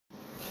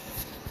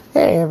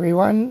Hey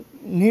everyone,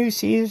 new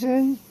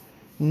season,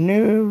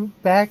 new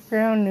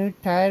background, new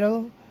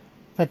title,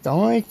 but the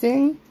only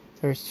thing,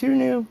 there's two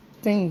new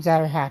things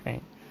that are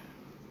happening.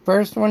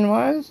 First one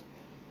was,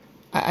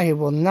 I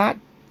will not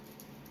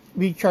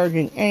be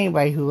charging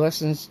anybody who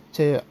listens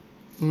to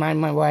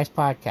my wife's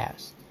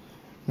podcast.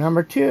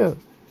 Number two,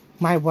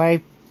 my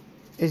wife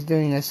is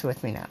doing this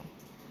with me now.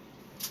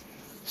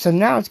 So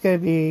now it's going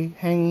to be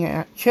hanging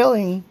out,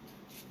 chilling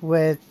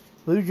with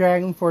Blue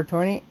Dragon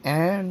 420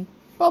 and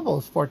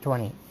Bubbles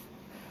 420.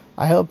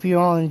 I hope you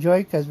all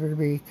enjoy because we're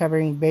going to be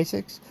covering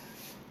basics,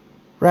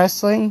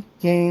 wrestling,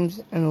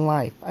 games, and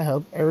life. I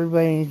hope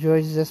everybody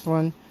enjoys this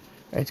one.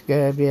 It's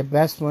going to be the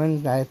best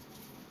one that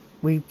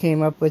we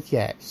came up with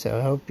yet. So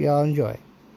I hope you all enjoy.